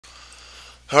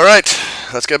All right,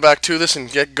 let's get back to this and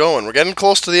get going. We're getting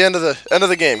close to the end of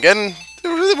the game.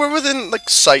 We're within like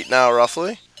sight now,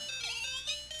 roughly.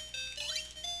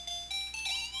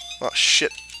 Oh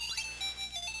shit!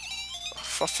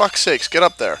 For fuck's sakes, get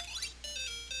up there!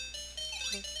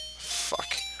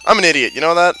 Fuck! I'm an idiot. You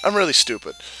know that? I'm really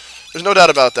stupid. There's no doubt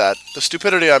about that. The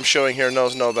stupidity I'm showing here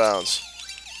knows no bounds.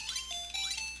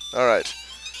 All right.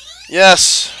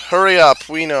 Yes, hurry up.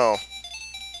 We know.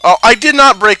 Oh, I did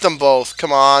not break them both.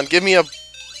 Come on, give me a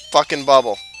fucking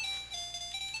bubble.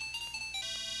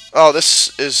 Oh,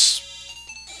 this is...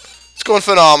 It's going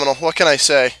phenomenal. What can I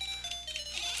say?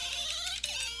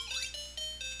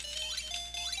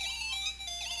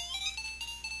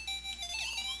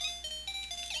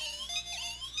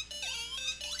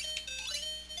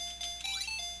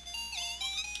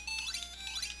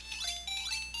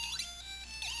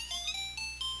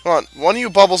 Come on, one of you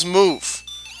bubbles move.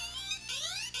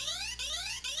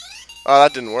 Oh,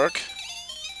 that didn't work.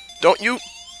 Don't you...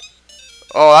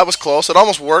 Oh, that was close. It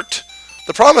almost worked.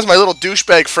 The problem is my little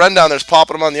douchebag friend down there's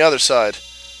popping them on the other side.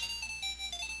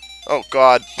 Oh,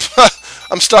 God.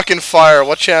 I'm stuck in fire.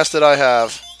 What chance did I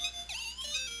have?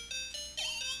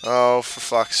 Oh, for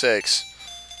fuck's sakes.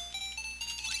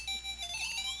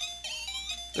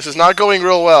 This is not going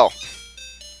real well.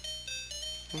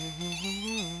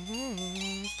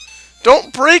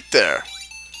 Don't break there.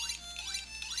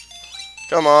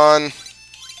 Come on.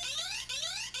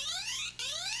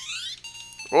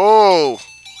 Whoa.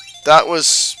 That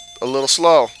was a little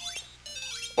slow.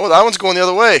 Oh, that one's going the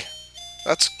other way.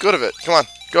 That's good of it. Come on,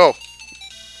 go.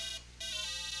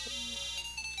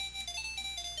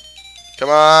 Come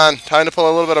on. Time to pull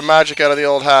a little bit of magic out of the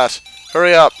old hat.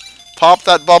 Hurry up. Pop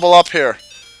that bubble up here.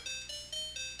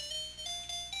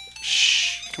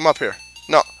 Shh. Come up here.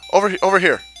 No, over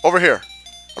here. Over here.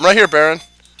 I'm right here, Baron.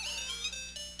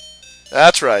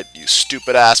 That's right, you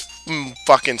stupid ass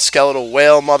fucking skeletal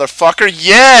whale motherfucker.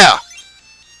 Yeah!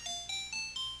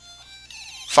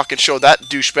 Fucking show that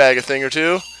douchebag a thing or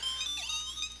two.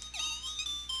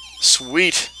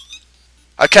 Sweet.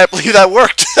 I can't believe that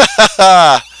worked.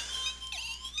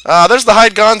 There's the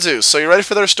Hide Gonzoos. So you ready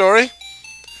for their story?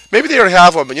 Maybe they already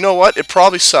have one, but you know what? It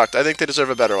probably sucked. I think they deserve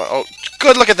a better one. Oh,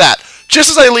 good, look at that. Just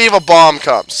as I leave, a bomb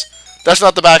comes. That's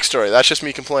not the backstory. That's just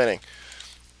me complaining.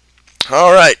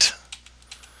 Alright.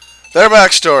 Their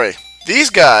backstory.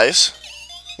 These guys,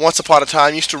 once upon a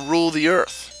time, used to rule the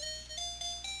earth.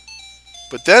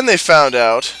 But then they found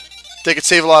out they could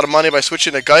save a lot of money by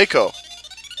switching to Geico.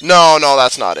 No,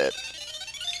 that's not it.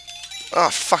 Oh,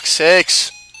 fuck's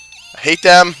sakes. I hate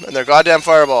them and their goddamn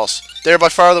fireballs. They're by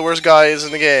far the worst guys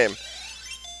in the game.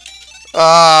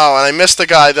 Oh, and I missed the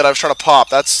guy that I was trying to pop.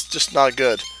 That's just not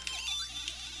good.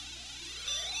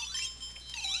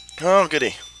 Oh,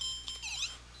 goody.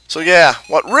 So yeah,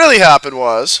 what really happened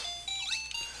was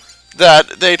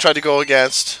that they tried to go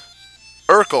against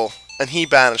Urkel, and he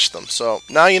banished them. So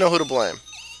now you know who to blame.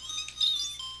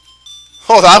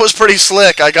 Oh, that was pretty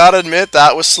slick. I gotta admit,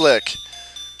 that was slick.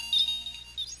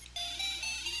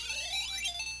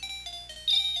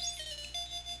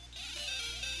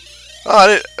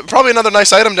 Oh, probably another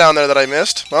nice item down there that I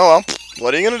missed. Oh well,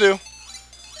 what are you gonna do?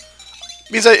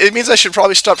 It means I should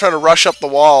probably stop trying to rush up the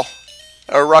wall.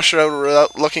 Or rush out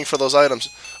without looking for those items.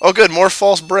 Oh good, more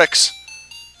false bricks.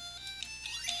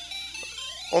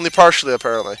 Only partially,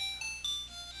 apparently.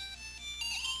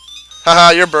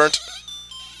 Haha, you're burnt.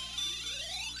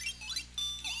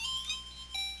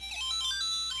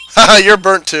 Haha, you're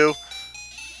burnt too.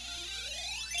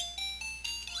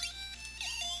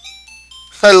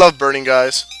 I love burning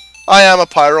guys. I am a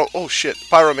pyro... Oh shit,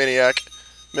 pyromaniac.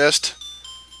 Missed.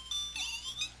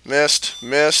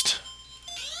 Missed.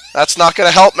 That's not going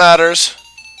to help matters.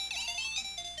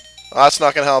 Oh, that's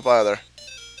not going to help either.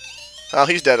 Well,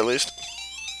 he's dead at least.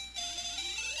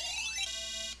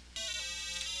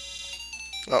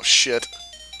 Oh, shit.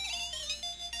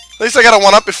 At least I got a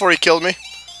 1-up before he killed me.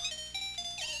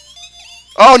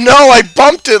 Oh, no! I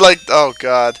bumped it like... Oh,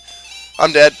 God.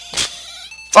 I'm dead.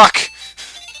 Fuck!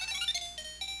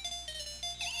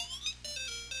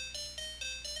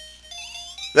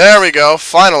 There we go.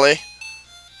 Finally.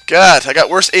 God, I got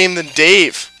worse aim than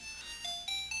Dave.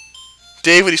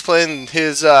 Dave, when he's playing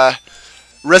his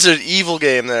Resident Evil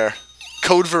game there.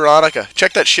 Code Veronica.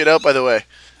 Check that shit out, by the way.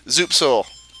 Zoop Soul.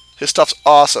 His stuff's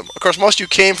awesome. Of course, most of you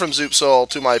came from Zoop Soul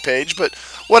to my page, but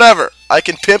whatever. I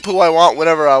can pimp who I want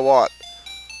whenever I want.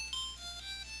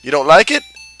 You don't like it?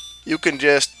 You can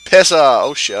just piss off.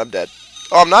 Oh shit, I'm dead.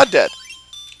 Oh, I'm not dead.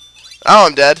 Oh,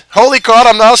 I'm dead. Holy crap,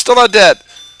 I'm now still not dead.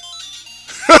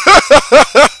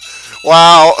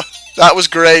 Wow, that was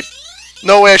great.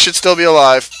 No way I should still be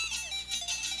alive.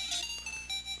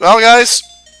 Well, guys,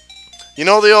 you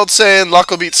know the old saying,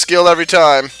 luck will beat skill every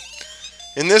time.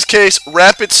 In this case,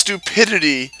 rampant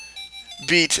stupidity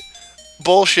beat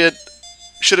bullshit,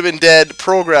 should have been dead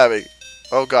programming.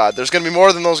 Oh god, there's going to be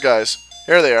more than those guys.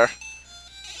 Here they are.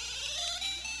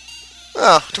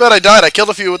 Oh, too bad I died. I killed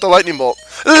a few with the lightning bolt.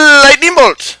 Lightning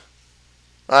bolt!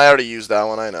 I already used that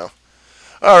one, I know.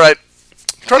 Alright,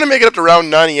 I'm trying to make it up to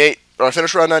round 98. Or I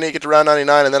finish round 98, get to round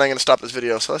 99, and then I'm going to stop this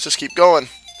video. So let's just keep going.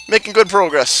 Making good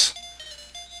progress.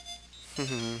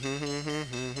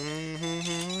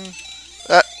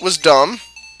 That was dumb.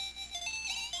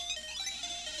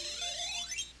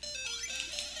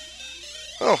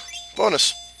 Oh,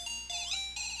 bonus.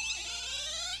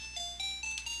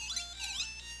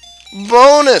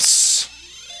 Bonus!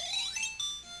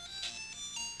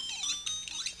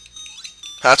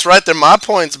 That's right, they're my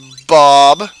points,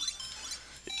 Bob.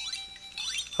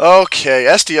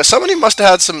 Okay, ST. Somebody must have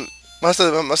had some. Must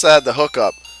have had the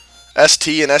hookup.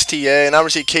 ST and STA, and now we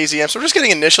see KZM. So we're just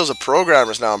getting initials of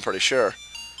programmers now. I'm pretty sure.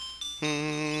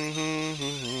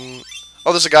 Oh,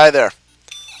 there's a guy there.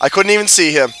 I couldn't even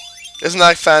see him. Isn't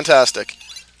that fantastic?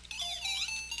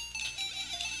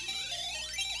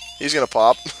 He's gonna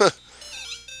pop.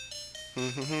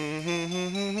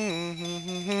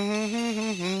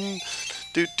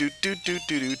 Do do do do do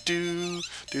do do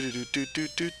do do do do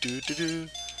do do do.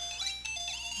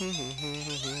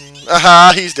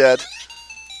 Aha, he's dead.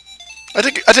 I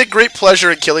take great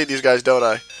pleasure in killing these guys, don't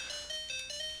I?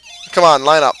 Come on,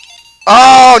 line up.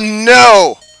 Oh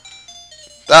no!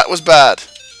 That was bad.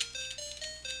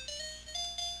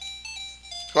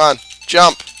 Come on,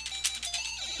 jump.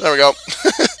 There we go.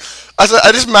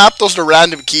 I just mapped those to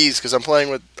random keys because I'm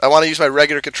playing with. I want to use my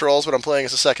regular controls, but I'm playing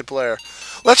as a second player.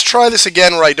 Let's try this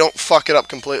again where I don't fuck it up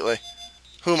completely.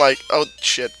 Who am I? Oh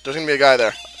shit! There's gonna be a guy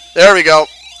there. There we go.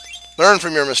 Learn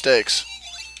from your mistakes.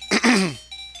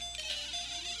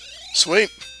 Sweet.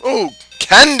 Ooh,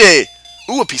 candy.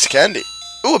 Ooh, a piece of candy.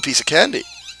 Ooh, a piece of candy.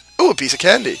 Ooh, a piece of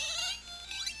candy.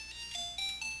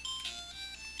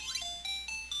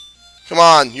 Come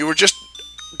on, you were just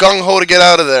gung-ho to get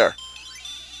out of there.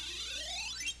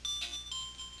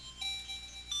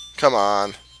 Come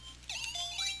on.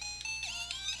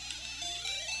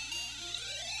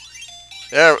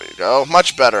 There we go.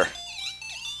 Much better.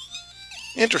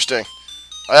 Interesting.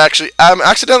 I'm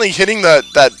accidentally hitting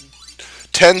that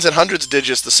tens and hundreds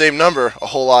digits, the same number, a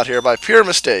whole lot here by pure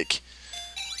mistake.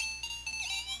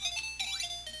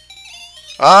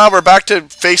 Ah, we're back to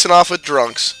facing off with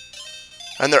drunks.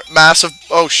 And they're massive.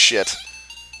 Oh shit.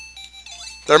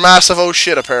 They're massive. Oh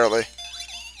shit, apparently.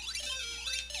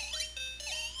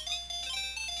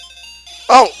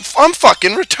 Oh, I'm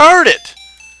fucking retarded.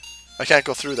 I can't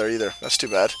go through there either. That's too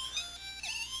bad.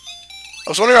 I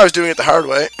was wondering if I was doing it the hard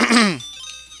way.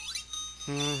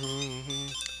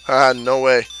 Ah, no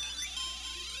way.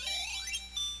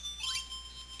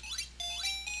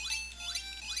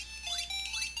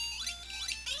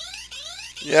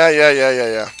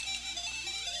 Yeah.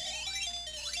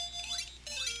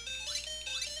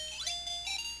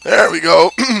 There we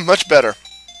go. Much better.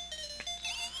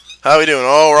 How are we doing?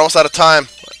 Oh, we're almost out of time.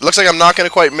 Looks like I'm not going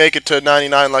to quite make it to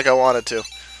 99 like I wanted to.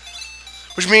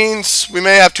 Which means we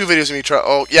may have two videos of me try.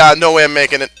 Oh, yeah, no way I'm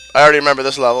making it. I already remember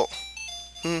this level.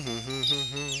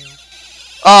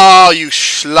 Oh, you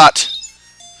slut.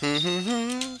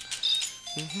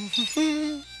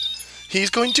 He's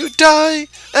going to die,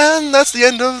 and that's the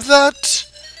end of that.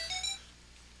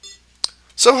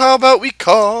 So how about we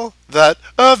call that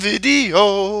a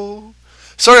video?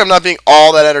 Sorry I'm not being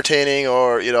all that entertaining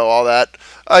or, all that.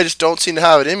 I just don't seem to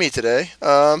have it in me today.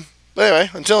 But anyway,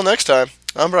 until next time,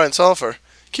 I'm Brian Sulphur.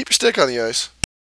 Keep your stick on the ice.